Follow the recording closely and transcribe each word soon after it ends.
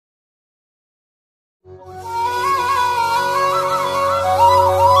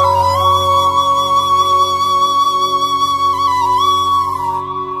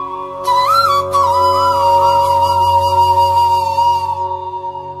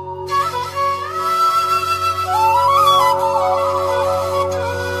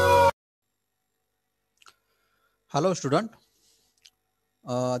Hello student,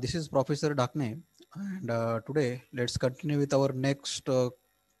 this is Professor Dakne, and today let's continue with our next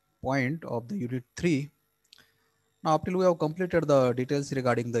point of the unit 3. Now up till we have completed the details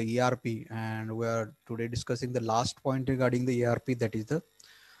regarding the ERP, and we are today discussing the last point regarding the ERP, that is the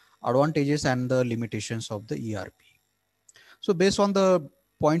advantages and the limitations of the ERP. So based on the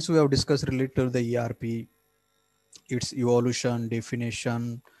points we have discussed related to the ERP, its evolution,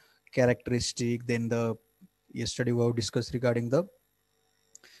 definition, characteristic, then the yesterday we have discussed regarding the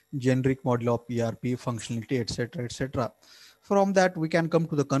generic model of ERP functionality, etc., etc. From that, we can come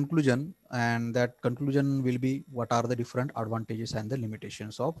to the conclusion, and that conclusion will be what are the different advantages and the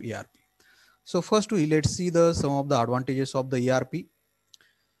limitations of ERP. So first, let's see the some of the advantages of the ERP.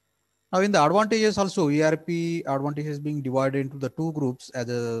 Now, in the advantages also, ERP advantages being divided into the two groups,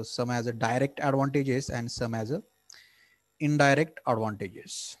 as some as a direct advantages and some as a indirect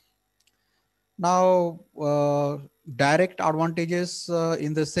advantages. Now, direct advantages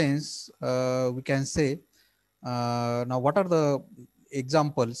in the sense we can say, now what are the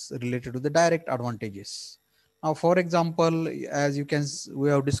examples related to the direct advantages? Now, for example, as you can, we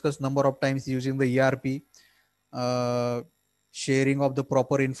have discussed number of times using the ERP, sharing of the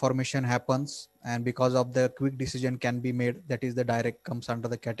proper information happens, and because of the quick decision can be made, that is the direct comes under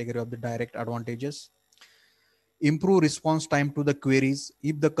the category of the direct advantages. Improve response time to the queries.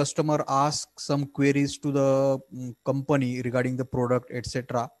 If the customer asks some queries to the company regarding the product,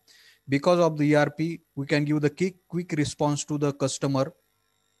 etc., because of the ERP, we can give the quick response to the customer,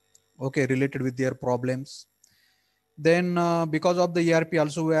 okay, related with their problems. Then because of the ERP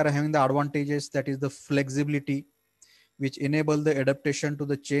also, we are having the advantages, that is the flexibility, which enable the adaptation to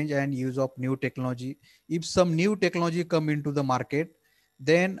the change and use of new technology. If some new technology come into the market,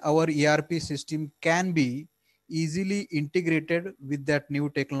 then our ERP system can be easily integrated with that new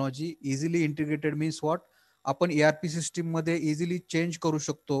technology. Easily integrated means what? आपण ERP system मध्ये easily change करू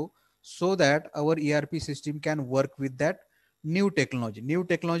शकतो, so that our ERP system can work with that new technology. New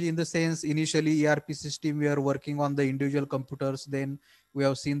technology in the sense, initially ERP system we are working on the individual computers, then we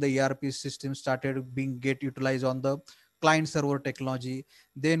have seen the ERP system started being get utilized on the client server technology.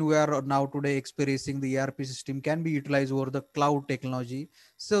 Then we are now today experiencing the ERP system can be utilized over the cloud technology.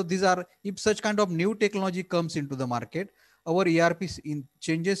 So these are, if such kind of new technology comes into the market, our ERP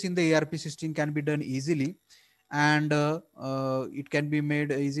changes in the ERP system can be done easily, and it can be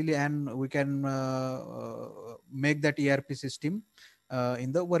made easily, and we can make that ERP system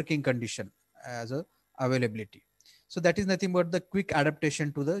in the working condition as a availability. So that is nothing but the quick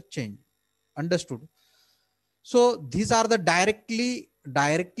adaptation to the change. Understood? So these are the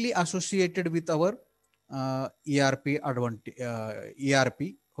directly associated with our ERP advantage.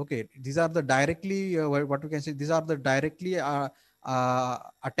 ERP. Okay, these are the directly what we can say. These are the directly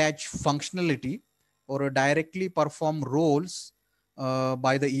attached functionality or directly perform roles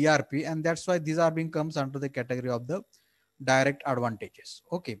by the ERP, and that's why these are being comes under the category of the direct advantages.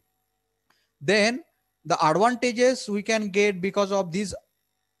 Okay, then the advantages we can get because of these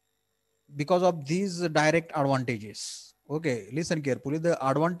direct advantages. Okay, listen carefully. The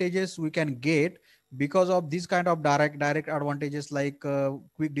advantages we can get because of this kind of direct advantages, like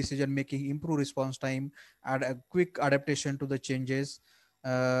quick decision making, improve response time, and a quick adaptation to the changes,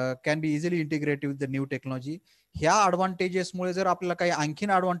 can be easily integrated with the new technology. ह्या advantages मुळे जर आपल्याला काही आणखीन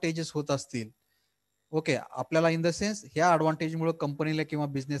advantages होत असतील, okay, आपल्याला in the sense ह्या advantage मुळे कंपनीला किंवा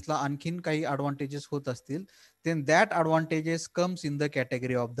बिझनेसला आणखीन काही advantages होत असतील, then that advantages comes in the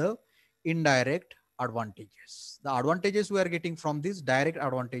category of the indirect advantages. The advantages we are getting from these direct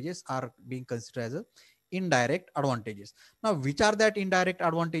advantages are being considered as a indirect advantages. Now, which are that indirect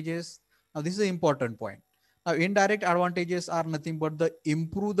advantages? Now, this is an important point. Now, indirect advantages are nothing but the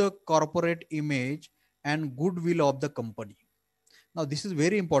improve the corporate image and goodwill of the company. Now, this is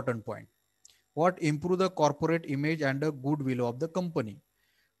very important point. What improve the corporate image and the goodwill of the company?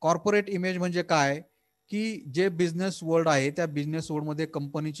 Corporate image म्हणजे काय, की जे business world आहे त्या business world मध्ये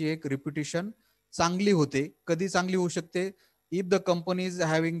कंपनीची एक reputation चांगली होते. कधी चांगली होऊ शकते? If the company is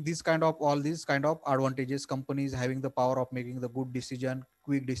having this kind of all these kind of advantages, company is having the power of making the good decision,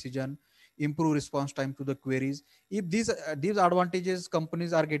 quick decision, improve response time to the queries. If these advantages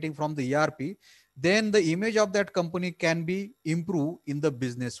companies are getting from the ERP, then the image of that company can be improved in the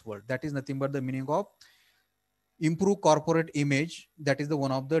business world. That is nothing but the meaning of improve corporate image. That is the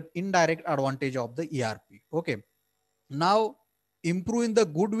one of the indirect advantage of the ERP. Okay, now improving the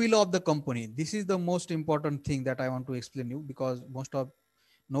goodwill of the company. This is the most important thing that I want to explain you, because most of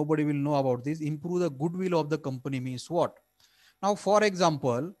nobody will know about this. Improve the goodwill of the company means what? Now for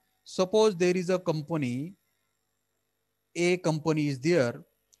example, suppose there is a company, a company is there,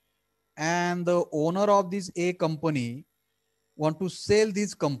 and the owner of this a company want to sell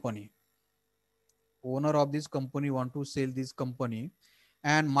this company. Owner of this company want to sell this company,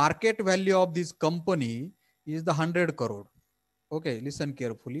 and market value of this company is the 100 crore. Okay, listen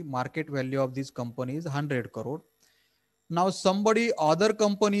carefully. Market value of this company is 100 crore. Now somebody other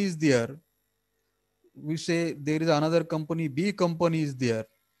company is there. We say there is another company, B company is there.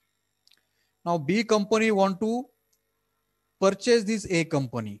 Now B company want to purchase this A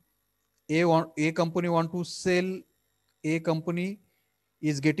company. A company want to sell, A company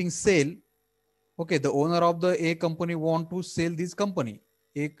is getting sale. Okay, the owner of the A company want to sell this company.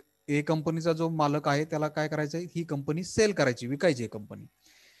 एक ए कंपनीचा जो मालक आहे त्याला काय करायचंय, ही company cell करायची, विकायची company.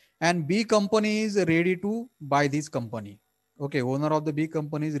 And B company is ready to buy this company. Okay, owner of the B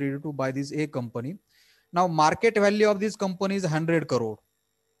company is ready to buy this A company. Now market value of this company is 100 crore.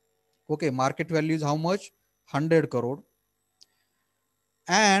 Okay, market value is how much? 100 crore.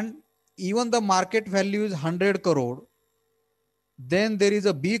 And even the market value is 100 crore. Then there is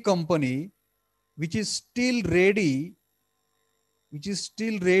a B company which is still ready,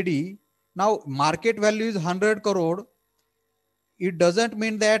 Now market value is 100 crore. It doesn't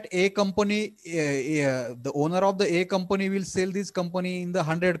mean that a company, the owner of the A company will sell this company in the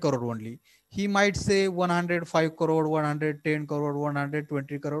 100 crore only. He might say 105 crore, 110 crore,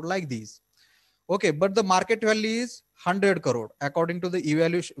 120 crore, like this. Okay, but the market value is 100 crore. According to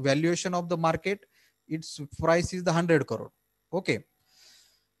the valuation of the market, its price is the 100 crore. Okay.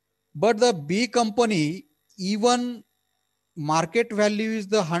 But the B company, even market value is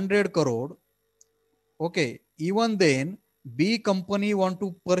the 100 crore. Okay, even then B company want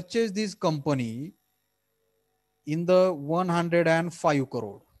to purchase this company in the 105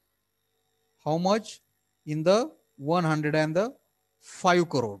 crore. How much? In the 105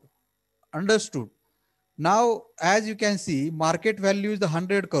 crore. Understood? Now, as you can see, market value is the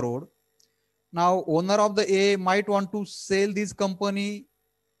 100 crore. Now, owner of the A might want to sell this company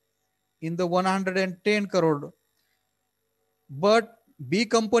in the 110 crore. But B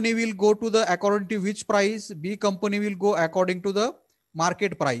company will go to the, according to which price? B company will go according to the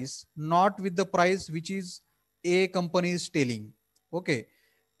market price, not with the price which is A company is telling. Okay.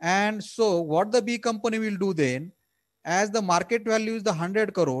 And so what the B company will do then, as the market value is the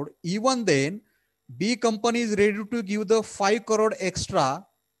 100 crore, even then B company is ready to give the 5 crore extra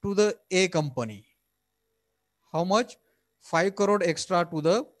to the A company. How much? 5 crore extra to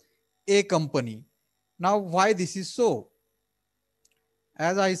the A company. Now, why this is so?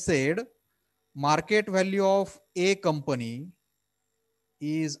 As I said, market value of A company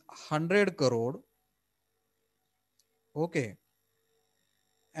is 100 crore. Okay.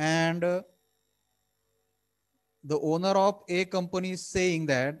 And the owner of A company is saying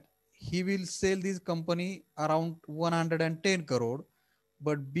that he will sell this company around 110 crore,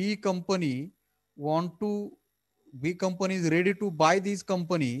 but B company is ready to buy this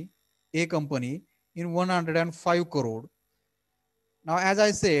company, A company, in 105 crore. Now, as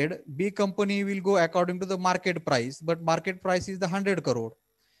I said, B company will go according to the market price, but market price is the 100 crore.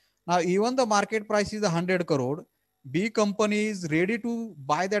 Now, even the market price is the 100 crore, B company is ready to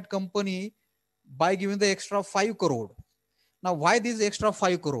buy that company by giving the extra 5 crore. Now, why this extra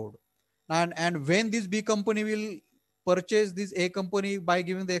 5 crore? And when this B company will purchase this A company by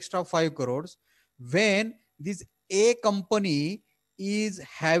giving the extra 5 crores, when this A company is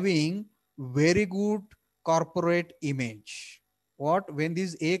having very good corporate image. What? When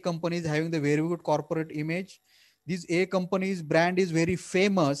this A company is having the very good corporate image, this A company's brand is very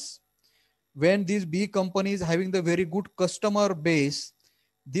famous. When this B company is having the very good customer base,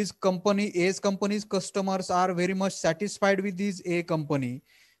 this company, A's company's customers are very much satisfied with this A company.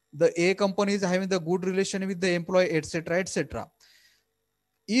 The A company is having the good relation with the employee, etc., etc.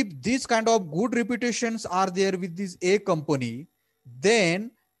 If these kind of good reputations are there with this A company,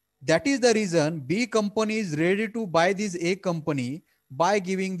 then that is the reason B company is ready to buy this A company by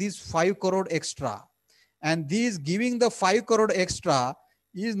giving this 5 crore extra. And this giving the 5 crore extra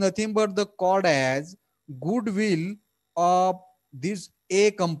is nothing but the called as goodwill of this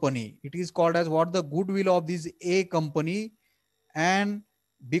A company. It is called as what? The goodwill of this A company. And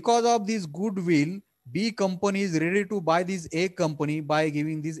because of this goodwill, B company is ready to buy this A company by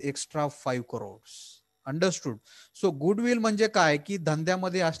giving this extra 5 crores. Understood. So goodwill म्हणजे काय, की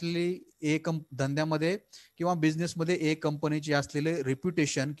धंद्यामध्ये असलेली धंद्यामध्ये किंवा बिझनेसमध्ये एक कंपनीची असलेले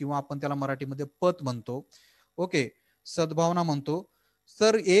reputation, किंवा आपण त्याला मराठीमध्ये पत म्हणतो. ओके, सद्भावना म्हणतो.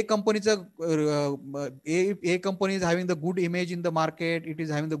 तर ए कंपनीचं ए company is having the good image in the market, it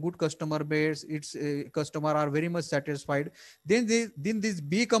is having the good customer base, its customer are very much satisfied, then this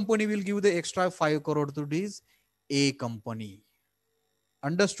B company will give the extra 5 crore to this A company.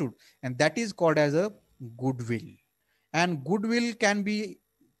 Understood? And that is called as a goodwill. And goodwill can be,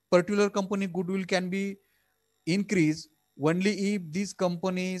 particular company goodwill can be increased only if these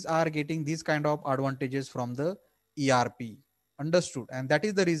companies are getting these kind of advantages from the ERP. Understood? And that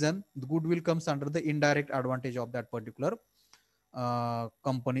is the reason the goodwill comes under the indirect advantage of that particular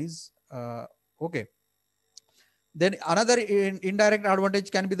companies. Okay. Then another indirect advantage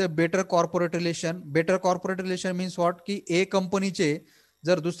can be the better corporate relation. Better corporate relation means what, की ए कंपनीचे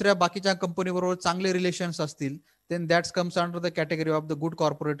जर दुसऱ्या बाकीच्या company बरोबर चांगले relations असतील, then that comes under the category of the good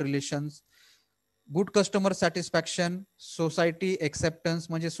corporate relations. Good customer satisfaction, society acceptance,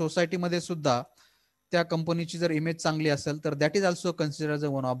 म्हणजे सोसायटीमध्ये सुद्धा त्या कंपनीची जर इमेज चांगली असेल तर that is also consider the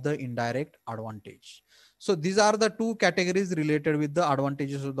one of the indirect advantage. So these are the two categories related with the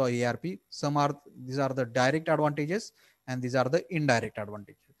advantages of the ERP. These are the direct advantages and these are the indirect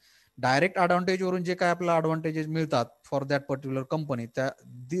advantages. Direct advantage वरून जे काय आपल्याला advantages मिळतात for that particular company,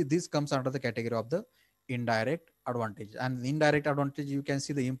 this comes under the category of the indirect advantage. And indirect advantage, you can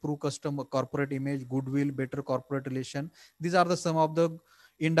see the improved customer corporate image, goodwill, better corporate relation. These are the some of the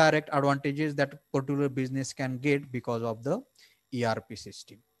indirect advantages that particular business can get because of the ERP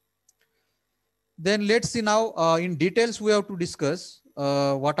system. Then let's see now in details we have to discuss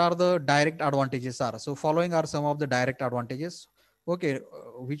what are the direct advantages are. So following are some of the direct advantages, okay,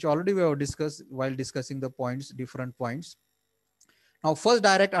 which already we have discussed while discussing the points, different points. Now first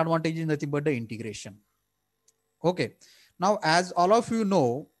direct advantage is nothing but the integration. Okay, now as all of you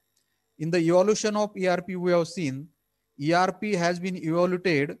know, in the evolution of ERP we have seen ERP has been evolved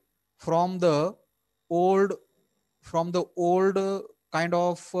from the old kind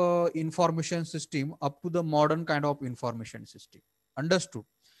of information system up to the modern kind of information system. Understood?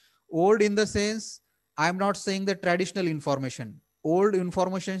 Old in the sense, I'm not saying the traditional information. Old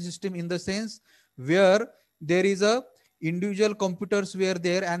information system in the sense where there is a individual computers were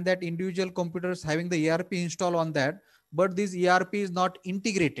there and that individual computers having the ERP install on that, but this ERP is not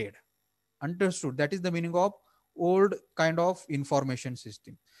integrated. Understood? That is the meaning of old kind of information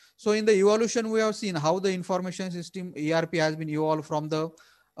system. So in the evolution, we have seen how the information system ERP has been evolved from the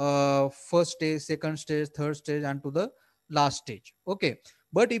first stage, second stage, third stage, and to the last stage. Okay.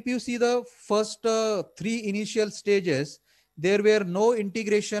 But if you see the first three initial stages, there were no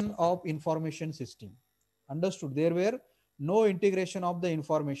integration of information system. Understood? There were no integration of the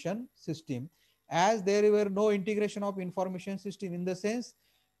information system. As there were no integration of information system, in the sense,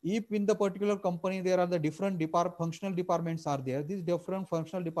 if in the particular company there are the different functional departments are there, these different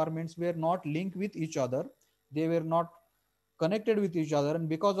functional departments were not linked with each other, they were not connected with each other, and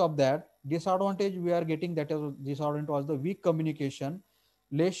because of that disadvantage we are getting, that is disadvantage was the weak communication,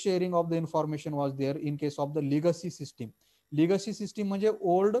 less sharing of the information was there in case of the legacy system. Legacy system म्हणजे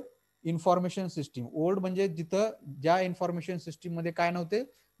old information system. Old म्हणजे जिथं ज्या information system मध्ये काय नव्हते,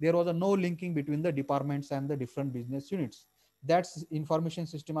 there was a no linking between the departments and the different business units. That information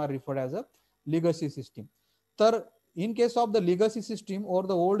system are referred as a legacy system. So in case of the legacy system or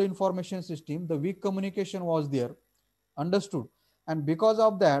the old information system, the weak communication was there. Understood? And because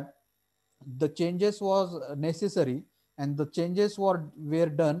of that, the changes was necessary, and the changes were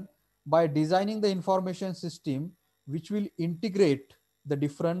done by designing the information system which will integrate the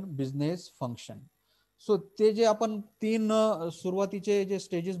different business function. सो ते जे आपण तीन सुरुवातीचे जे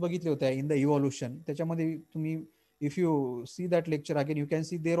stages बघितले होते in the evolution, त्याच्यामध्ये तुम्ही if you see that lecture again, you can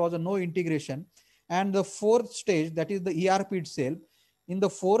see there was a no integration. And the fourth stage, that is the ERP itself, in the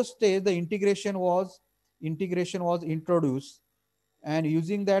fourth stage the integration was introduced, and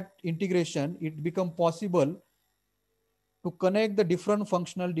using that integration it become possible to connect the different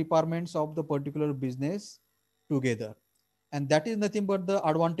functional departments of the particular business together. And that is nothing but the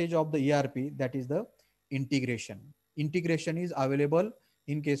advantage of the ERP, that is the integration. Integration is available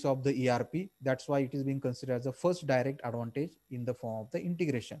in case of the ERP. That's why it is being considered as the first direct advantage in the form of the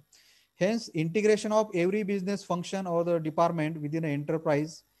integration. Hence, integration of every business function or the department within an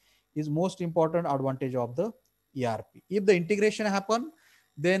enterprise is most important advantage of the ERP. If the integration happen,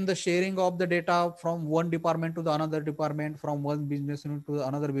 then the sharing of the data from one department to the another department, from one business unit to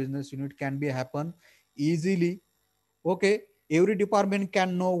another business unit can be happen easily. Okay, every department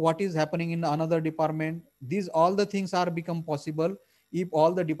can know what is happening in another department. These all the things are become possible if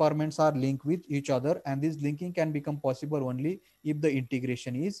all the departments are linked with each other, and this linking can become possible only if the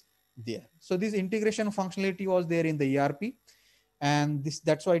integration is there. So this integration functionality was there in the ERP, and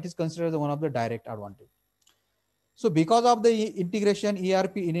that's why it is considered one of the direct advantage. So because of the integration,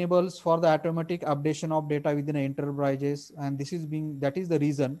 ERP enables for the automatic updation of data within enterprises, and that is the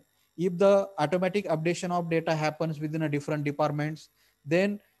reason if the automatic updation of data happens within a different departments,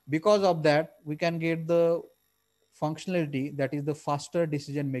 then because of that we can get the functionality, that is the faster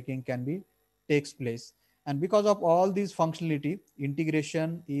decision making can be takes place. And because of all these functionality,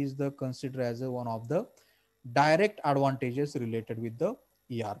 integration is the considered as one of the direct advantages related with the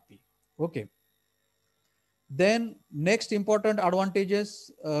ERP. Okay. Then next important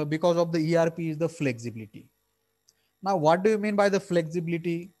advantages because of the ERP is the flexibility. Now, what do you mean by the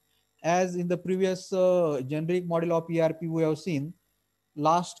flexibility? As in the previous generic model of ERP, we have seen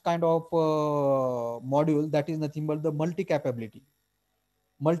last kind of module, that is nothing but the multi-capability.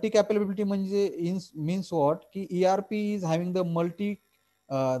 Multi-capability means what? Ki ERP is having the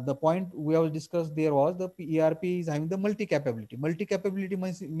the point we have discussed there was the ERP is having the multi-capability. Multi-capability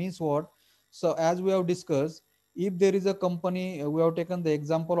means what? So as we have discussed, if there is a company, we have taken the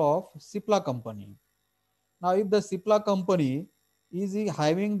example of Cipla company. Now, if the Cipla company is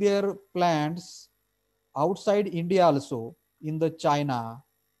having their plants outside India also, in the China,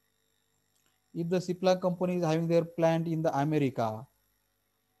 if the Cipla company is having their plant in the America,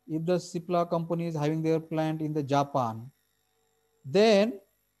 if the Cipla company is having their plant in the Japan, then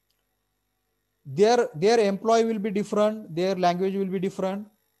their employee will be different, their language will be different,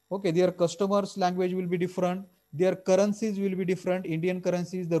 okay, their customers language will be different, their currencies will be different. Indian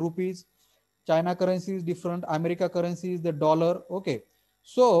currency is the rupees, China currency is different, America currency is the dollar. Okay,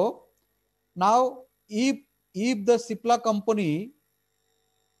 so now if the Cipla company,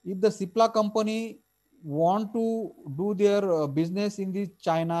 if the Cipla company want to do their business in the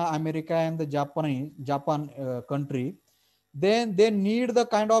China, America, and the Japan country, then they need the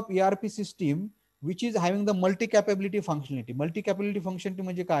kind of ERP system which is having the multi-capability functionality. Multi-capability functionality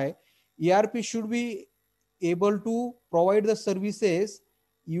म्हणजे काय? ERP should be able to provide the services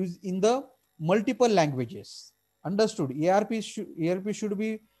used in the multiple languages. Understood? ERP should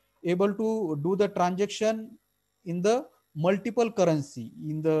be able to do the transaction in the multiple currency,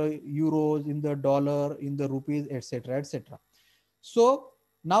 in the euros, in the dollar, in the rupees, etc., etc. So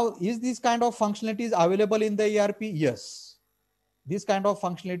now, is this kind of functionalities available in the ERP? Yes, this kind of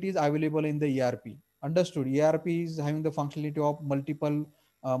functionality is available in the ERP. Understood? ERP is having the functionality of multiple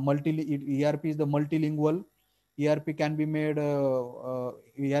ERP is the multilingual. ERP can be made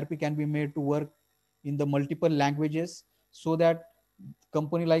ERP can be made to work in the multiple languages, so that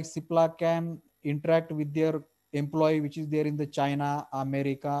company like Cipla can interact with their employee which is there in the China,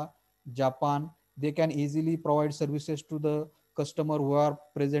 America, Japan. They can easily provide services to the customer who are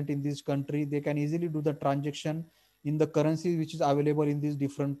present in this country. They can easily do the transaction in the currency which is available in these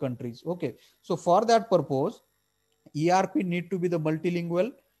different countries. Okay, so for that purpose, ERP need to be the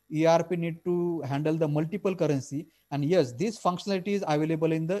multilingual. ERP need to handle the multiple currency, and yes, this functionality is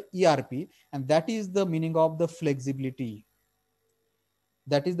available in the ERP, and that is the meaning of the flexibility.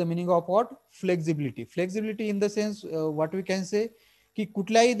 That is the meaning of what? Flexibility. Flexibility in the sense what we can say, की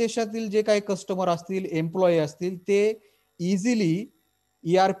कुठल्याही देशातील जे काही customer असतील, employee असतील, ते easily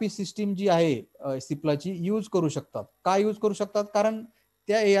ERP system जी आहे सिप्लाची use करू शकतात. का यूज करू शकतात? कारण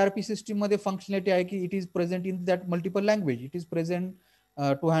त्या ERP सिस्टीम मध्ये फंक्शनॅलिटी आहे की it is present in that multiple language, it is present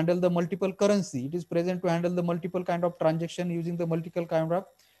to handle the multiple currency, it is present to handle the multiple kind of transaction using the multiple kind of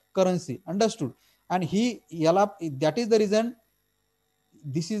currency. Understood? And that is the reason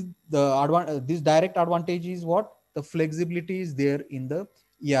this is this direct advantage is what? The flexibility is there in the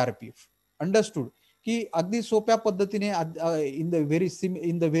ERP. Understood? की अगदी सोप्या पद्धतीने in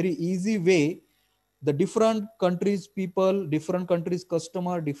the very easy way, the different countries people, different countries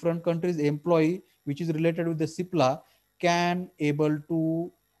customer, different countries employee which is related with the Cipla can able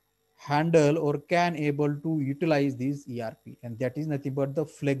to handle or can able to utilize this ERP, and that is nothing but the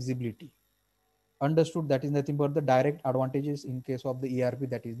flexibility. Understood? That is nothing but the direct advantages in case of the ERP,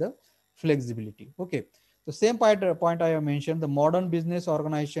 that is the flexibility. Okay, the same point I have mentioned, the modern business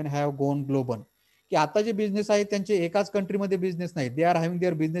organization have gone global. की आता जे business आहेत त्यांचे एकाच कंट्रीमध्ये business नाही, they are having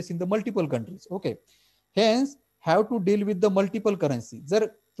there business in the multiple countries. Okay, hence have to deal with the multiple currency. जर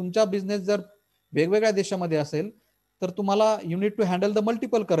तुमचा business जर वेगवेगळ्या देशामध्ये असेल तर तुम्हाला you need to handle the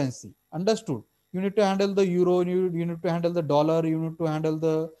multiple currency. Understood? You need to handle the euro, you need to handle the dollar, you need to handle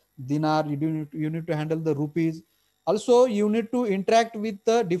the dinar, you need to handle the rupees. Also, you need to interact with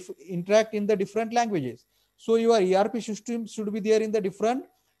the interact in the different languages. So your ERP system should be there in the different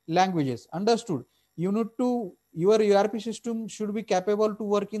languages. Understood? You need to your ERP system should be capable to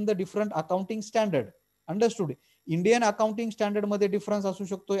work in the different accounting standard. Understood? Indian accounting standard मध्ये difference असू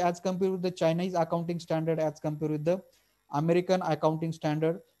शकतो as compared with the Chinese accounting standard, as compared with the American accounting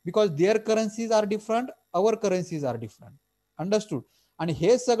standard, because their currencies are different, our currencies are different. Understood? आणि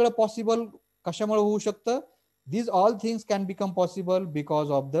हे सगळं possible कशामुळे होऊ शकतं? These all things can become possible because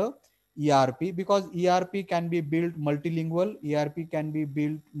of the ERP, because ERP can be built multilingual, ERP can be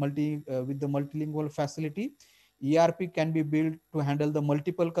built with the multilingual facility, ERP can be built to handle the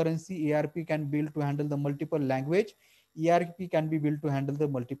multiple currency, ERP can build to handle the multiple language, ERP can be built to handle the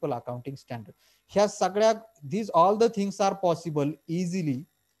multiple accounting standard. ह्या सगळ्या, these all the things are possible easily,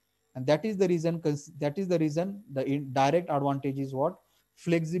 and that is the reason the direct advantage is what?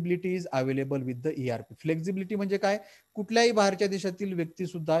 Flexibility is available with the ERP. Flexibility म्हणजे काय? कुठल्याही बाहेरच्या देशातील व्यक्ती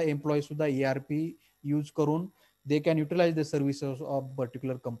सुद्धा, employee सुद्धा ERP यूज करून they can utilize the services of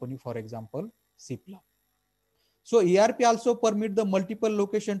particular company, for example Cipla. So ERP also permit the multiple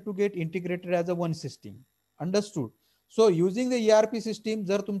location to get integrated as a one system. Understood? So using the ERP system,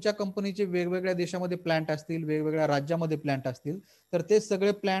 जर तुमच्या कंपनीचे वेगवेगळ्या देशामध्ये plant असतील, वेगवेगळ्या राज्यामध्ये plant असतील, तर ते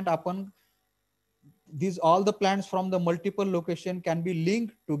सगळे प्लांट आपण, these all the plants from the multiple location can be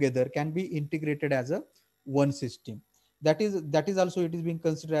linked together, can be integrated as a one system. That is also, it is being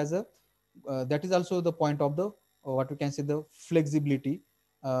considered as a that is also the point of the what we can say, the flexibility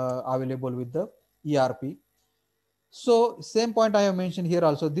available with the ERP. So same point I have mentioned here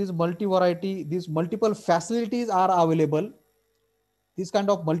also, these multi-variety, these multiple facilities are available. These kind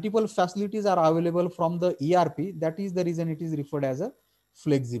of multiple facilities are available from the ERP. That is the reason it is referred as a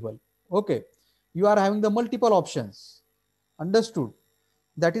flexible. Okay. You are having the multiple options. Understood?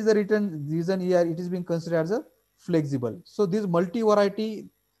 That is the reason here it is being considered as a flexible. So this multi-variety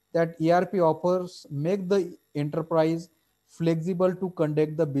that ERP offers make the enterprise flexible to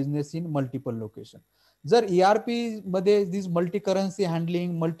conduct the business in multiple location. जर ERP मध्ये this multi currency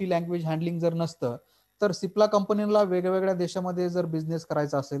handling, multi language handling जर नसतं, तर सिप्ला कंपनीला वेगवेगळ्या देशामध्ये जर business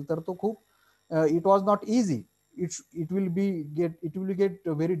करायचा असेल तर तो खूप it was not easy. It will get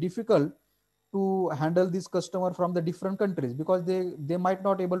very difficult to handle this customer from the different countries, because they might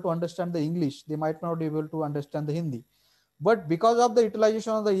not able to understand the English, they might not able to understand the Hindi. But because of the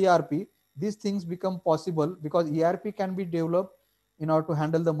utilization of the ERP, these things become possible, because ERP can be developed in order to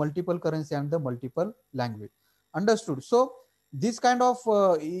handle the multiple currency and the multiple language. Understood? So these kind of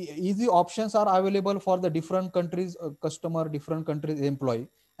easy options are available for the different countries customer, different countries employee,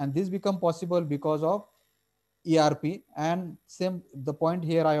 and this become possible because of ERP. And same the point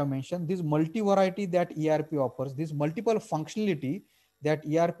here I have mentioned, this multi-variety that ERP offers, this multiple functionality that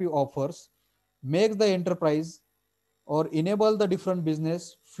ERP offers makes the enterprise or enable the different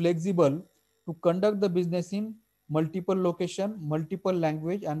business flexible to conduct the business in multiple location, multiple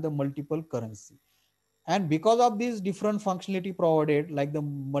language, and the multiple currency. And because of these different functionality provided, like the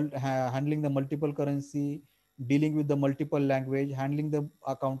handling the multiple currency, dealing with the multiple language, handling the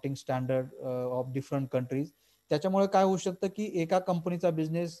accounting standard of different countries, त्याच्यामुळे काय होऊ शकतं की एका कंपनीचा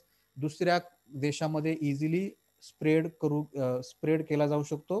business दुसऱ्या देशामध्ये easily spread केला जाऊ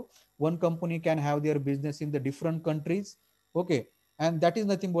शकतो. One company can have there business in the different countries. Okay, and that is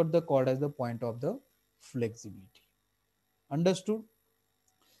nothing but the called as the point of the flexibility. Understood?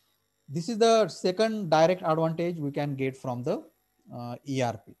 This is the second direct advantage we can get from the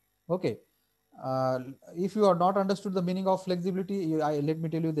ERP. Okay. If you are not understood the meaning of flexibility, let me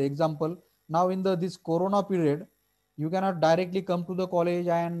tell you the example. Now in this Corona period, you cannot directly come to the college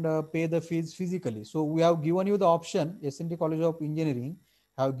and pay the fees physically. So we have given you the option, S&T College of Engineering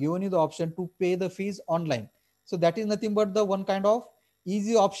have given you the option to pay the fees online. So that is nothing but the one kind of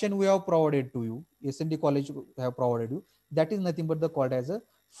easy option we have provided to you. S&T College have provided you. That is nothing but the called as a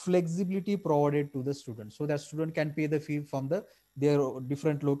flexibility provided to the student, so that student can pay the fee from their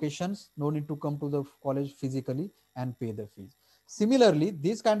different locations, no need to come to the college physically and pay the fees. Similarly,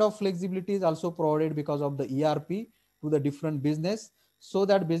 this kind of flexibility is also provided because of the ERP to the different business, so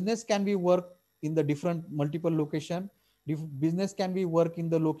that business can be work in the different multiple location. Business can be work in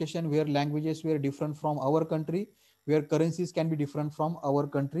the location where languages were different from our country, where currencies can be different from our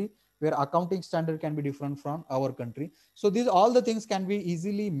country, where accounting standard can be different from our country. So these all the things can be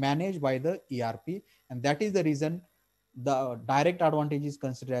easily managed by the ERP, and that is the reason the direct advantage is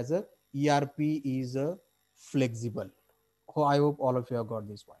considered as a ERP is a flexible. Oh, I hope all of you have got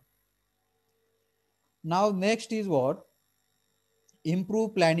this point. Now next is what?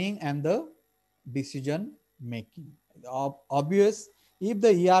 Improve planning and the decision making. Obvious, if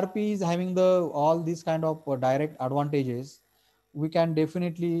the ERP is having the all these kind of direct advantages, we can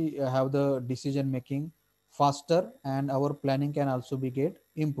definitely have the decision making faster, and our planning can also be get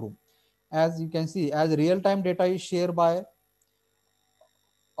improved. As you can see, as real-time data is shared by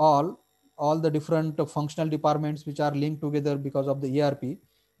all all the different functional departments which are linked together because of the ERP.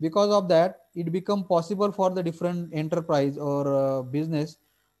 Because of that, it become possible for the different enterprise or business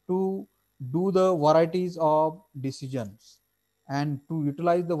to do the varieties of decisions and to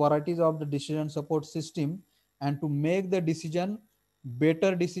utilize the varieties of the decision support system and to make the decision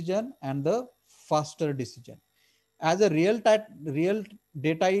better decision and the faster decision. As a real time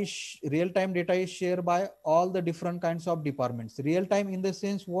data is shared by all the different kinds of departments. Real time in the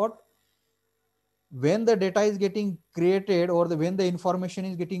sense what, when the data is getting created or when the information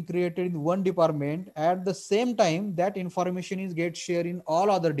is getting created in one department, at the same time that information is get shared in all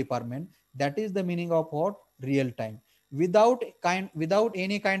other department. That is the meaning of what, real time. Without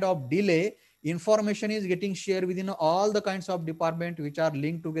any kind of delay, information is getting shared within all the kinds of department which are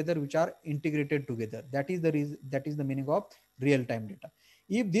linked together, which are integrated together. That is the reason, that is the meaning of real time data.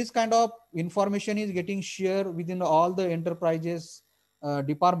 If this kind of information is getting shared within all the enterprises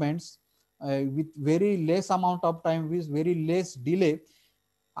departments with very less amount of time, with very less delay,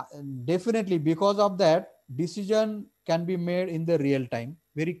 uh, definitely because of that, decision can be made in the real time.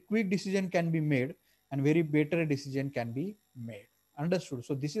 Very quick decision can be made and very better decision can be made. Understood?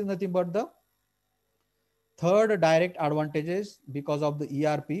 So this is nothing but the third direct advantages because of the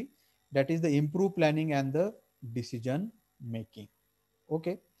ERP, that is the improved planning and the decision making.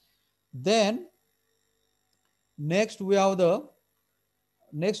 Okay. Then next we have the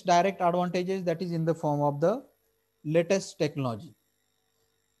next direct advantages, that is in the form of the latest technology.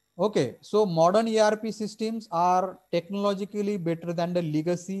 Okay, so modern ERP systems are technologically better than the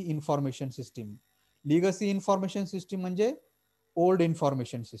legacy information system. Legacy information system म्हणजे old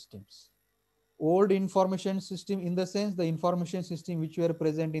information systems. Old information system in the sense the information system which were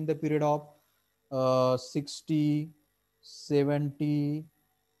present in the period of 60, 70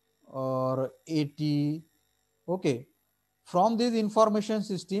 or 80. Okay, from this information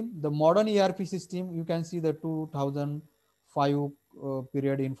system, the modern ERP system, you can see the 2005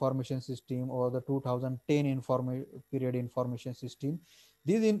 period information system or the 2010 period information system.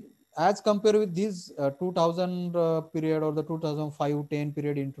 These in, as compared with this 2000 period or the 2005-10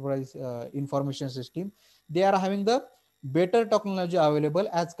 period enterprise information system, they are having the better technology available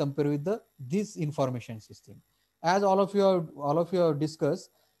as compared with the this information system. As all of you have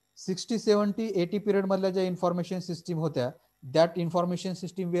discussed, 60, 70, 80 period मधल्या ज्या information system होत्या, that information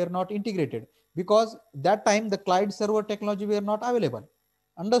system were not integrated because that time the client server technology were not available.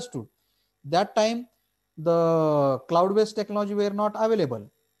 Understood? That time the cloud based technology were not available.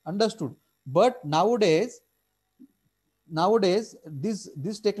 Understood? But nowadays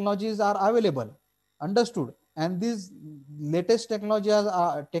these technologies are available. Understood? And these latest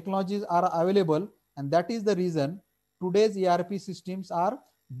technologies are available, and that is the reason today's ERP systems are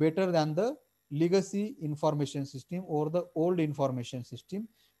better than the legacy information system or the old information system.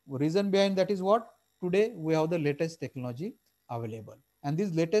 Reason behind that is what, today we have the latest technology available, and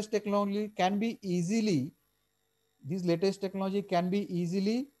this latest technology can be easily this latest technology can be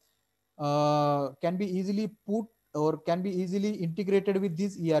easily put or can be easily integrated with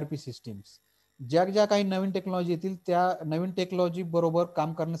these ERP systems. ज्या ज्या काही नवीन technology येतील त्या नवीन technology बरोबर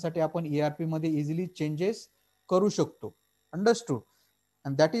काम करण्यासाठी आपण ERP मध्ये इझिली चेंजेस करू शकतो. Understood?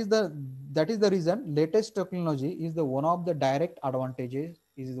 and that is the reason latest technology is the one of the direct advantages,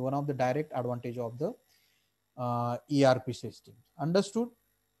 is one of the direct advantage of the ERP system. Understood?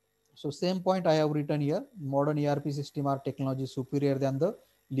 So same point I have written here. Modern ERP system are technology superior than the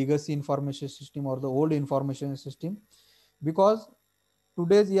legacy information system or the old information system, because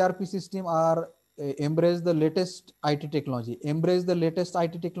today's ERP system are embrace the latest IT technology. Embrace the latest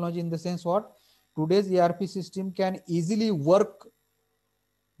IT technology in the sense what? Today's ERP system can easily work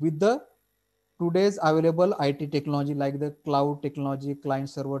with the today's available IT technology like the cloud technology, client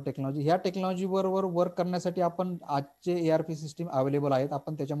server technology, ह्या technology बरोबर work करण्यासाठी आपण आजचे ERP system available आहेत,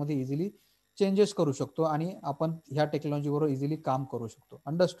 आपण त्याच्यामध्ये easily changes करू शकतो आणि आपण ह्या टेक्नॉलॉजी बरोबर इझिली काम करू शकतो.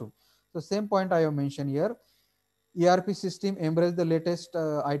 Understood? So same point I have mention here. ERP system embrace the latest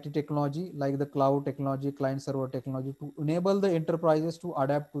IT technology like the cloud technology, client server technology to enable the enterprises to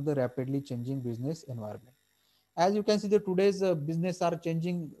adapt to the rapidly changing business environment. As you can see, the today's business are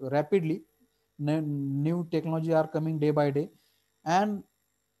changing rapidly. New technology are coming day by day, and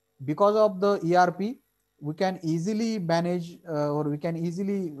because of the ERP, we can easily manage or we can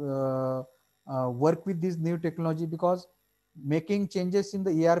easily work with this new technology, because making changes in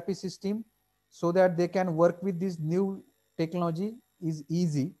the ERP system so that they can work with this new technology is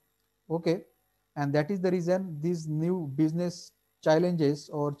easy. Okay, and that is the reason these new business challenges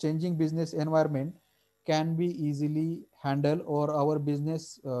or changing business environment can be easily handled, or our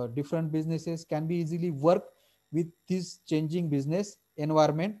business, different businesses can be easily work with this changing business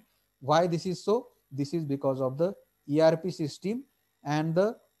environment. Why this is so? This is because of the ERP system and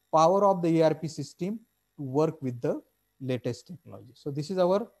the power of the ERP system to work with the latest technology. So this is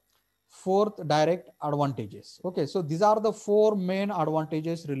our fourth direct advantages. Okay, so these are the four main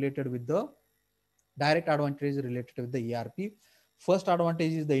advantages related with the direct advantages related with the ERP. First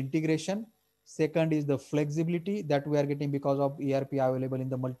advantage is the integration. Second is the flexibility that we are getting because of ERP available in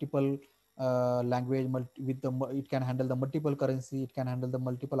the multiple language, it can handle the multiple currency, it can handle the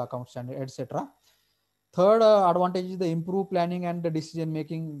multiple account standard, etc. Third advantage is the improved planning and the decision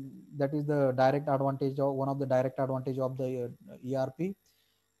making. That is the direct advantage, of one of the direct advantage of the ERP.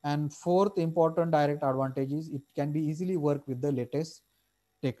 And fourth important direct advantage is it can be easily work with the latest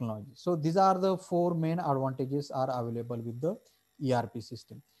technology. So these are the four main advantages are available with the ERP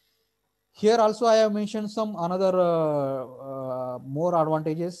system. Here also I have mentioned some another more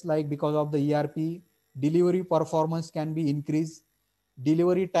advantages, like because of the ERP, delivery performance can be increased,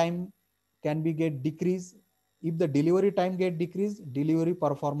 delivery time can be get decreased. If the delivery time get decreased, delivery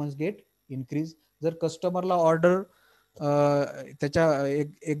performance get increase. जर कस्टमरला order त्याच्या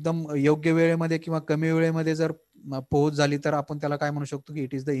एकदम योग्य वेळेमध्ये किंवा कमी वेळेमध्ये जर पोहोच झाली तर आपण त्याला काय म्हणू शकतो की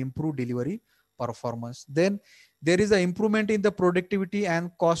it is the improve delivery performance. Then there is an improvement in the productivity and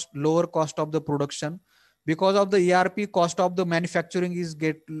lower cost of the production. Because of the ERP, cost of the manufacturing is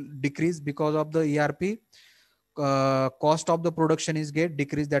get decreased. Because of the ERP, cost of the production is get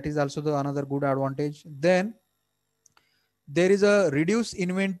decreased. That is also the another good advantage. Then there is a reduced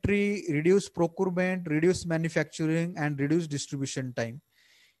inventory, reduced procurement, reduced manufacturing, and reduced distribution time.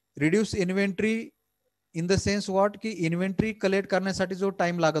 Reduce inventory in the sense what की inventory collect करण्यासाठी जो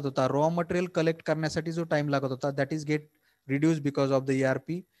time लागत होता, raw material collect करण्यासाठी जो time लागत होता, that is get reduce because of the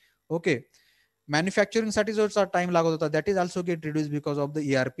ERP. Okay, manufacturing साठी जो टाइम लागत होता that is also get reduce because of the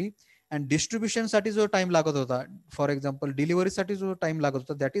ERP. And distribution साठी जो टाइम लागत होता, फॉर एक्झाम्पल डिलिव्हरीसाठी जो टाइम लागत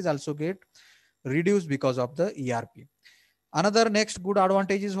होता, that is also get reduce because of the ERP. Another next good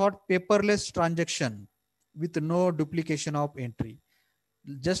advantage is what? Paperless transaction with no duplication of entry.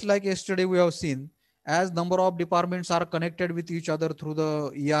 Just like yesterday we have seen, as number of departments are connected with each other through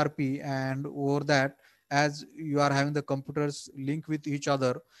the ERP, and over that, as you are having the computers link with each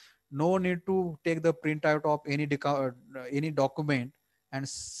other, no need to take the printout of any document and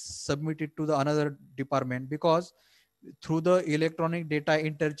submit it to the another department, because through the electronic data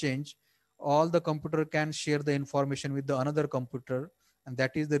interchange, all the computer can share the information with the another computer. And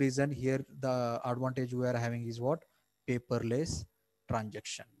that is the reason here the advantage we are having is what? Paperless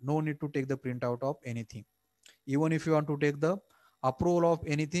transaction. No need to take the printout of anything. Even if you want to take the approval of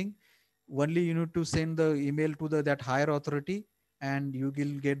anything, only you need to send the email to the that higher authority, and you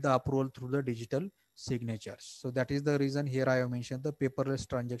will get the approval through the digital signatures. So that is the reason here I have mentioned the paperless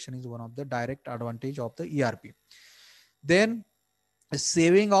transaction is one of the direct advantage of the ERP. Then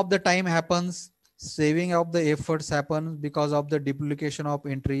saving of the time happens, saving of the efforts happens because of the duplication of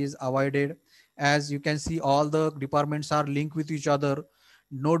entries avoided. As you can see, all the departments are linked with each other.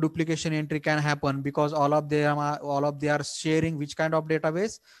 No duplication entry can happen because all of they are sharing which kind of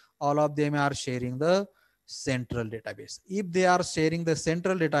database? All of them are sharing the central database. If they are sharing the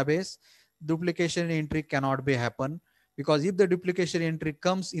central database, duplication entry cannot be happen, because if the duplication entry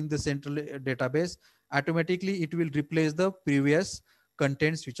comes in the central database, automatically it will replace the previous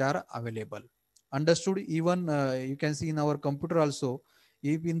contents which are available. Understood? Even you can see in our computer also,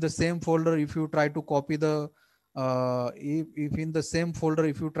 if in the same folder if you try to copy the if in the same folder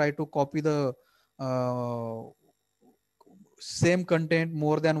if you try to copy the uh, same content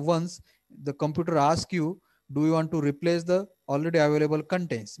more than once, the computer asks you, do you want to replace the already available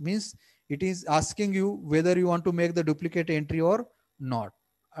contents? Means it is asking you whether you want to make the duplicate entry or not.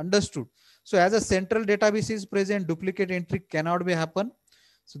 Understood? So as a central database is present, duplicate entry cannot be happen.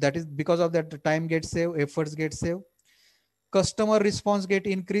 So that is because of that, the time gets saved, efforts get saved, customer response get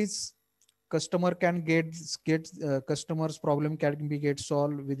increased. Customer can get customers problem can be get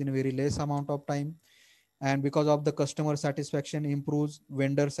solved within a very less amount of time. And because of the customer satisfaction improves,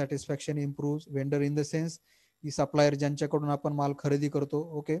 vendor satisfaction improves. Vendor in the sense की supplier ज्यांच्याकडून आपण माल खरेदी करतो,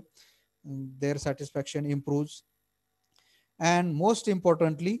 okay, their satisfaction improves. And most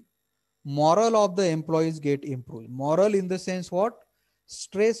importantly, moral of the employees get improved. Moral in the sense what?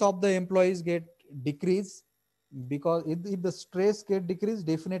 Stress of the employees get decreased, because if the stress get decreased,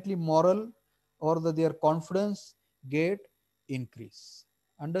 definitely moral or their confidence get increase.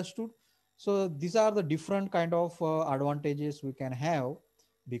 Understood? So these are the different kind of advantages we can have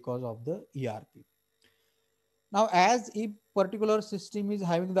because of the ERP. Now, as a particular system is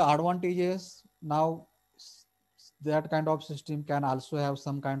having the advantages, now that kind of system can also have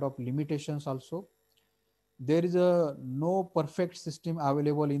some kind of limitations also. There is a no perfect system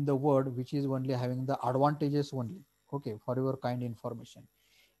available in the world which is only having the advantages only. Okay, for your kind information,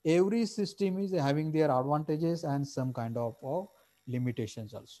 every system is having their advantages and some kind of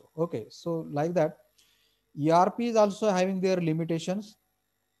limitations also. Okay, so like that, ERP is also having their limitations.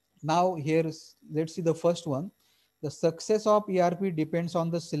 Now here's, let's see the first one. The success of ERP depends on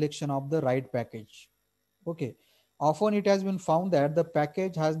the selection of the right package. Okay. Often it has been found that the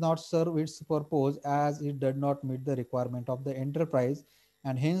package has not served its purpose as it did not meet the requirement of the enterprise,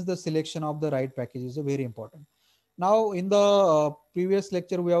 and hence the selection of the right package is very important. Now in the previous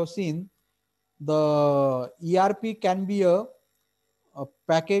lecture we have seen the ERP can be a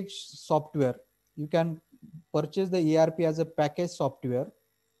package software. You can purchase the ERP as a package software.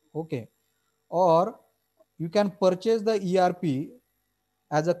 Okay. Or you can purchase the ERP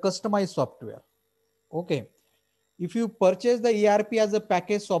as a customized software. Okay. If you purchase the ERP as a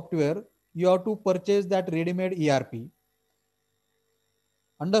package software, you have to purchase that ready-made ERP.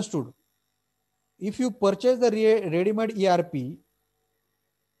 Understood? If you purchase the ready-made ERP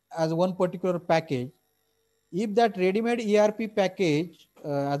as one particular package, if that ready-made ERP package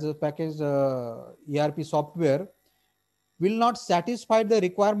as a package ERP software will not satisfy the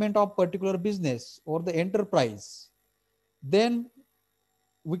requirement of particular business or the enterprise, then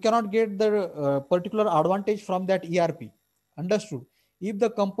we cannot get the particular advantage from that ERP. Understood? If the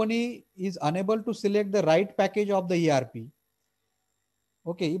company is unable to select the right package of the ERP,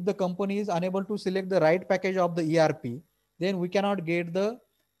 okay, if the company is unable to select the right package of the ERP, then we cannot get the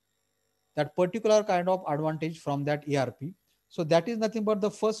that particular kind of advantage from that ERP. So that is nothing but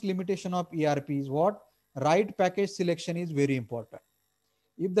the first limitation of ERP is what? Right package selection is very important.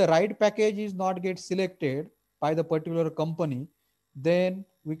 If the right package is not get selected by the particular company, then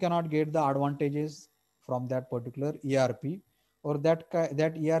we cannot get the advantages from that particular ERP, or that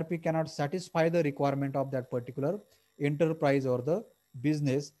ERP cannot satisfy the requirement of that particular enterprise or the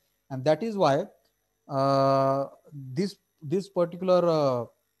business. And that is why uh, this particular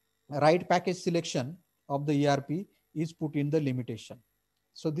right package selection of the ERP is put in the limitation.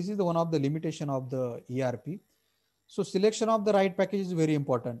 So this is the one of the limitation of the ERP. So selection of the right package is very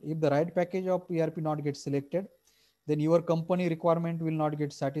important. If the right package of ERP not get selected, then your company requirement will not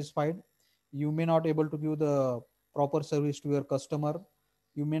get satisfied. You may not able to give the proper service to your customer.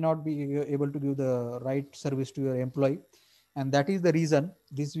 You may not be able to give the right service to your employee. And that is the reason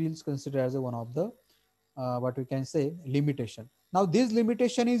this will consider as a one of the what we can say limitation. Now this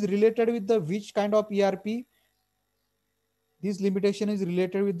limitation is related with the which kind of ERP? This limitation is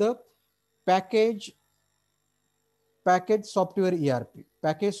related with the package package software ERP.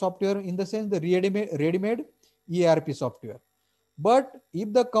 Package software in the sense the ready-made ERP software. But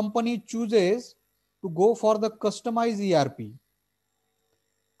if the company chooses to go for the customized ERP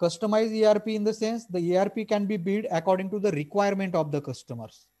in the sense the ERP can be built according to the requirement of the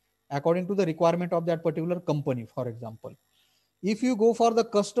customers, according to the requirement of that particular company, for example. If you go for the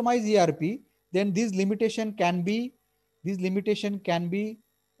customized ERP, then this limitation can be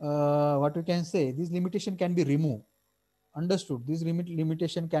what we can say, this limitation can be removed. Understood? This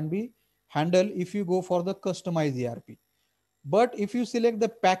limitation can be handled if you go for the customized ERP. But if you select the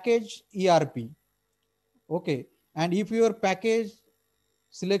package ERP, okay, and if your package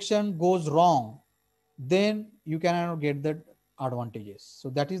selection goes wrong, then you cannot get the advantages. So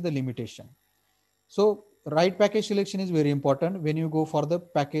that is the limitation. So right package selection is very important when you go for the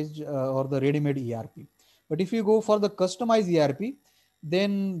package or the ready-made ERP. But if you go for the customized ERP,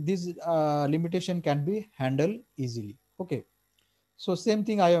 then this limitation can be handled easily. Okay. So same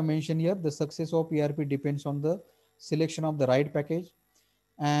thing I have mentioned here. The success of ERP depends on the selection of the right package,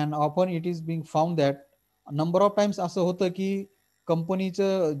 and often it is being found that number of times असं होतं की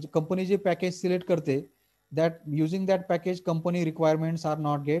company जे package select करते that using that package company requirements are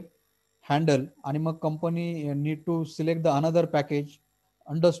not get handled आणि मग company need to select the another package.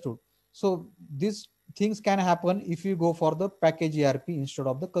 Understood? So these things can happen if you go for the package ERP instead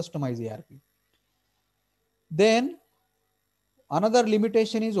of the customized ERP. Then another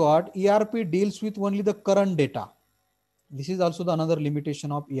limitation is what? ERP deals with only the current data. This is also the another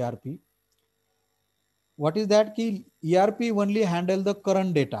limitation of ERP. What is that? Ki ERP only handle the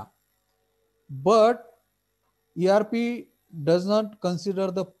current data, but ERP does not consider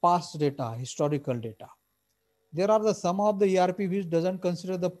the past data, historical data. There are the some of the ERP which doesn't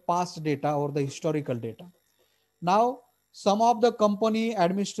consider the past data or the historical data. Now, some of the company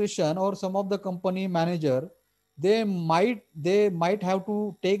administration or some of the company manager, they might have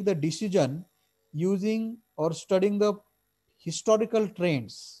to take the decision using or studying the historical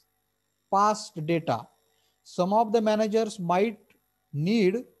trends, past data. some of the managers might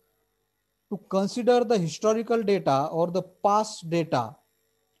need to consider the historical data or the past data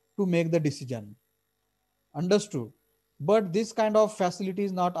to make the decision. Understood? But this kind of facility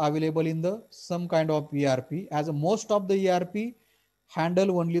is not available in the some kind of ERP, as most of the ERP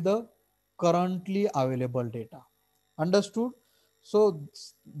handle only the currently available data. Understood? So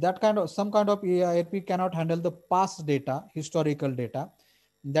that kind of some kind of ERP cannot handle the past data, historical data.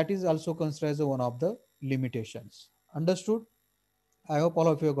 That is also considered as one of the limitations. Understood? I hope all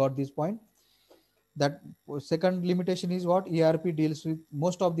of you got this point. That second limitation is what ERP deals with.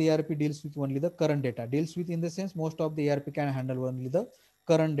 Most of the ERP deals with only the current data. Deals with in the sense most of the ERP can handle only the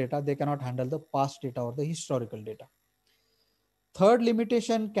current data. They cannot handle the past data or the historical data. Third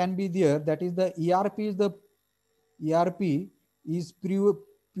limitation can be there. That is the ERP is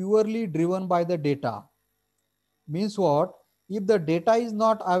purely driven by the data. Means what? If the data is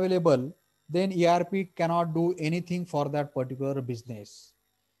not available, then ERP cannot do anything for that particular business.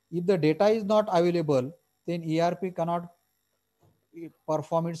 If the data is not available, then ERP cannot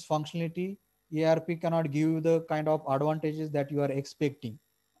perform its functionality. ERP cannot give you the kind of advantages that you are expecting.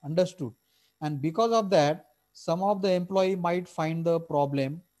 Understood? And because of that, some of the employee might find the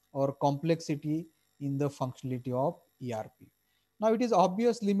problem or complexity in the functionality of ERP. Now it is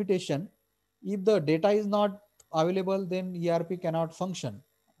obvious limitation. If the data is not available, then ERP cannot function.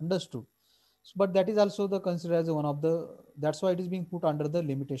 Understood? But that is also the considered as one of the, that's why it is being put under the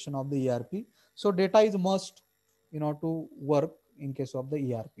limitation of the ERP. So data is must, to work in case of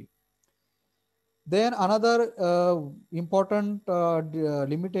the ERP. Then another important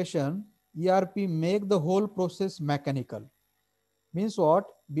limitation, ERP make the whole process mechanical. Means what?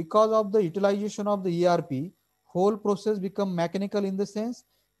 Because of the utilization of the ERP, whole process become mechanical in the sense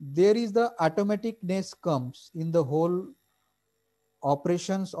there is the automaticness comes in the whole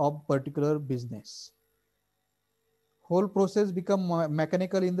operations of particular business. Whole process become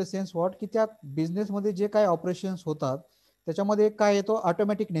mechanical in the sense what की त्या बिझनेसमध्ये जे काय operations होतात त्याच्यामध्ये काय येतो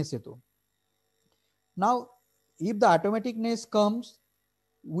ऑटोमॅटिकनेस येतो. Now if the ऑटोमॅटिकनेस comes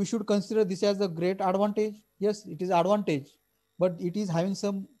we should consider this as a great advantage. Yes, it is advantage, but it is having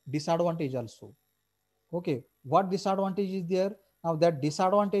some disadvantage also. Okay, what disadvantage is there? Now that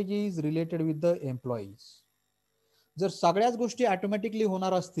disadvantage is related with the employees. जर सगळ्याच गोष्टी automatically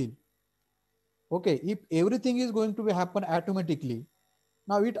होणार असतील, okay, if everything is going to happen automatically,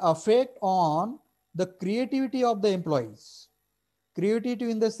 now it affect on the creativity of the employees. Creativity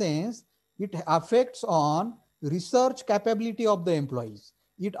in the sense it affects on research capability of the employees.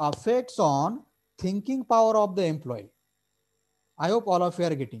 It affects on thinking power of the employee. I hope all of you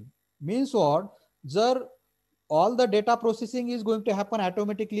are getting. Means what? Jar all the data processing is going to happen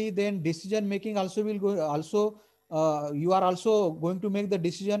automatically, then decision making also will go, also you are also going to make the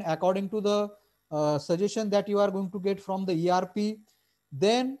decision according to the suggestion that you are going to get from the ERP.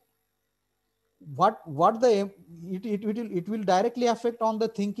 Then it will directly affect on the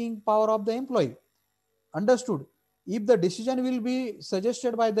thinking power of the employee. Understood? If the decision will be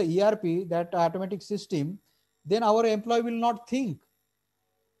suggested by the ERP, that automatic system, then our employee will not think.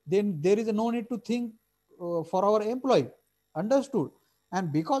 Then there is no need to think for our employee. Understood?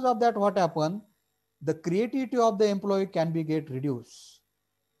 And because of that, what happened? The creativity of the employee can be get reduced.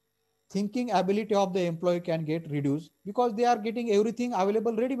 Thinking ability of the employee can get reduced because they are getting everything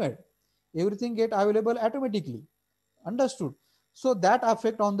available ready-made. Everything get available automatically. Understood? So that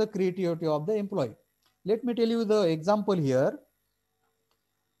affect on the creativity of the employee. Let me tell you the example here.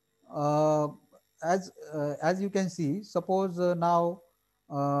 Uh, as you can see, suppose now,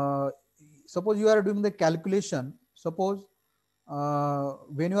 suppose you are doing the calculation. Suppose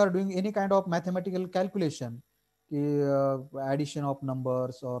when you are doing any kind of mathematical calculation, addition of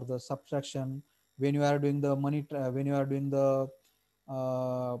numbers or the subtraction, when you are doing the money, when you are doing the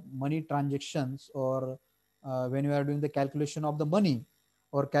money transactions, or when you are doing the calculation of the money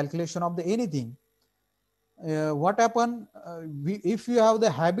or calculation of the anything, what happen, if you have the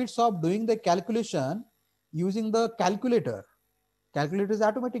habits of doing the calculation using the calculator. Calculator is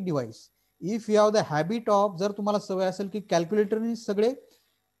automatic device. If you have the habit of, जर तुम्हाला सवय असेल की कॅल्क्युलेटरने सगळे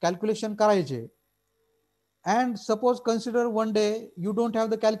calculation करायचे, and suppose consider one day you don't have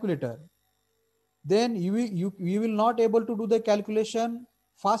the calculator, then you will not able to do the calculation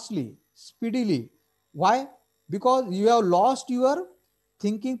fastly, speedily. Why? Because you have lost your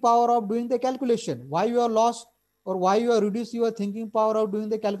thinking power of doing the calculation. Why you are lost, or why you are reduced your thinking power of doing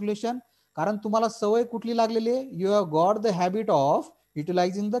the calculation? कारण तुम्हाला सवय कुठली लागलेली आहे? You have got the habit of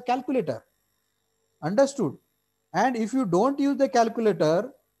utilizing the calculator. Understood? And if you don't use the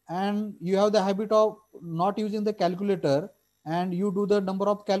calculator and you have the habit of not using the calculator and you do the number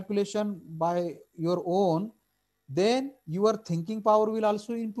of calculation by your own, then your thinking power will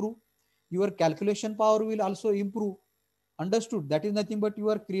also improve, your calculation power will also improve. Understood? That is nothing but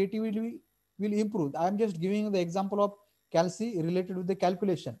your creativity will improve. I am just giving the example of calci related with the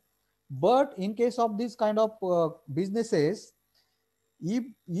calculation. But in case of this kind of businesses,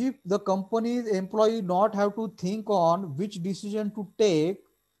 if the company's employee not have to think on which decision to take,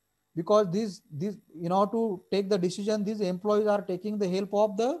 because this in order to take the decision, these employees are taking the help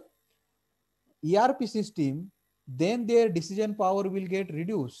of the ERP system, then their decision power will get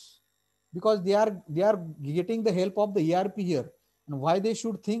reduced, because they are getting the help of the ERP here. And why they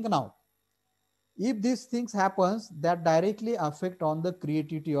should think now? If these things happens, that directly affect on the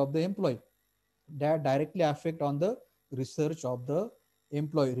creativity of the employee, that directly affect on the research of the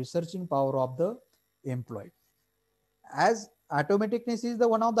employee, researching power of the employee. As automaticness is the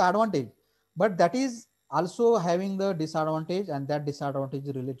one of the advantage, but that is also having the disadvantage, and that disadvantage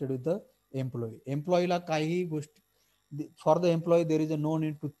is related with the employee ला काही गोष्टी, for the employee there is a no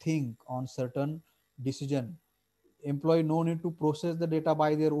need to think on certain decision. Employee no need to process the data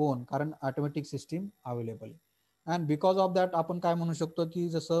by their own, कारण automatic system available. And because of that आपण काय म्हणू शकतो की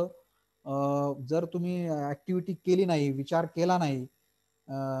जसं जर तुम्ही ऍक्टिव्हिटी केली नाही, विचार केला नाही,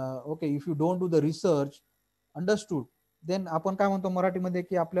 okay, if you don't do the research, understood, then आपण काय म्हणतो मराठीमध्ये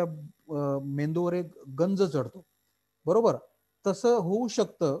की आपल्या मेंदूवर एक गंज चढतो, बरोबर? तसं होऊ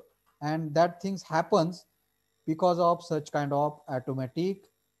शकतं. And that things happens because of such kind of automatic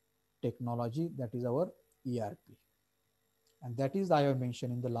technology, that is our ERP. And that is I have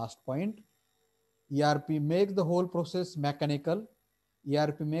mentioned in the last point. ERP makes the whole process mechanical,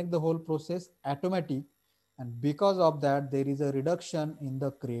 ERP make the whole process automatic, and because of that there is a reduction in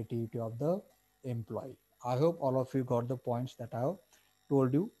the creativity of the employee. I hope all of you got the points that I have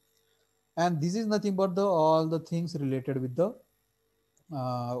told you. And this is nothing but the all the things related with the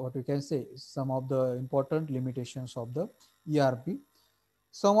what we can say, some of the important limitations of the ERP.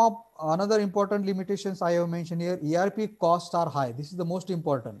 Some of another important limitations I have mentioned here. ERP costs are high. This is the most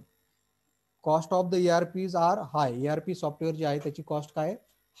important. Cost of the ERPs are high. ERP software जी आहे त्याची cost काय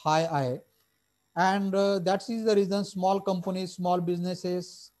high आहे. And that is the reason small companies, small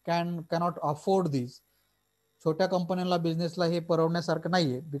businesses cannot afford this. छोट्या कंपन्यांना बिझनेसला हे परवडण्यासारखं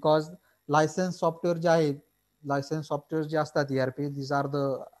नाहीये, because licence software जे आहेत, licence software जे असतात ERP, these are the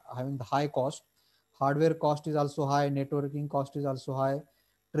having the high cost. Hardware cost is also high, networking cost is also high,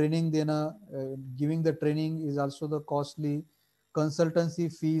 training देणं, giving the training is also the costly, consultancy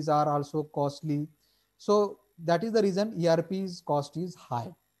fees are also costly. So that is the reason ERP's cost is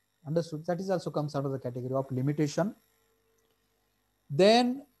high. Understood? That is also comes under the category of limitation.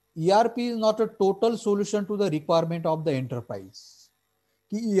 Then ERP is not a total solution to the requirement of the enterprise.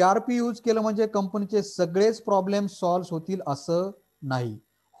 की ERP use केलं म्हणजे कंपनीचे सगळेच problem solve होतील असं नाही.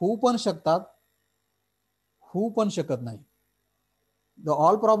 होऊ पण शकतात, होऊ पण शकत नाही. The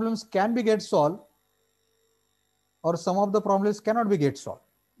all problems can be get solved, or some of the problems cannot be get solved.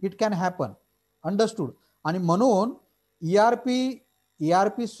 It can happen. Understood? आणि म्हणून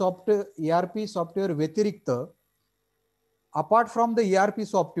ERP सॉफ्टवेअर व्यतिरिक्त, apart from the ERP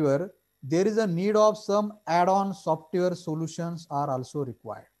software, there is a need of some add-on software solutions are also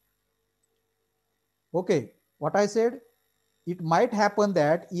required. Okay, what I said, it might happen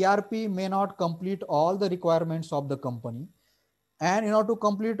that ERP may not complete all the requirements of the company, and in order to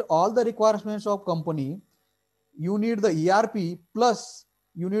complete all the requirements of company, you need the ERP plus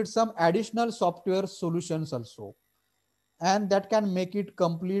you need some additional software solutions also, and that can make it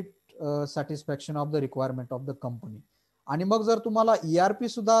complete satisfaction of the requirement of the company. आणि मग जर तुम्हाला ERP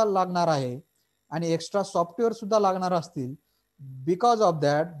सुद्धा लागणार आहे आणि extra software सुद्धा लागणार असतील, because of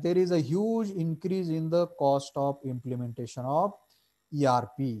that there is a huge increase in the cost of implementation of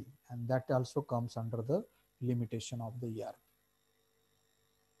ERP, and that also comes under the limitation of the ERP.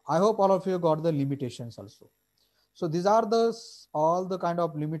 I hope all of you got the limitations also. So these are the all the kind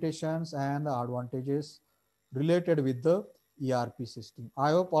of limitations and the advantages related with the ERP system.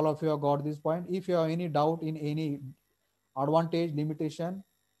 I hope all of you have got this point. If you have any doubt in any advantage, limitation,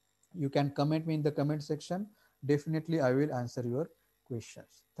 you can comment me in the comment section. Definitely I will answer your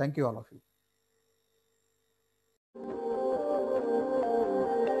questions. Thank you all of you.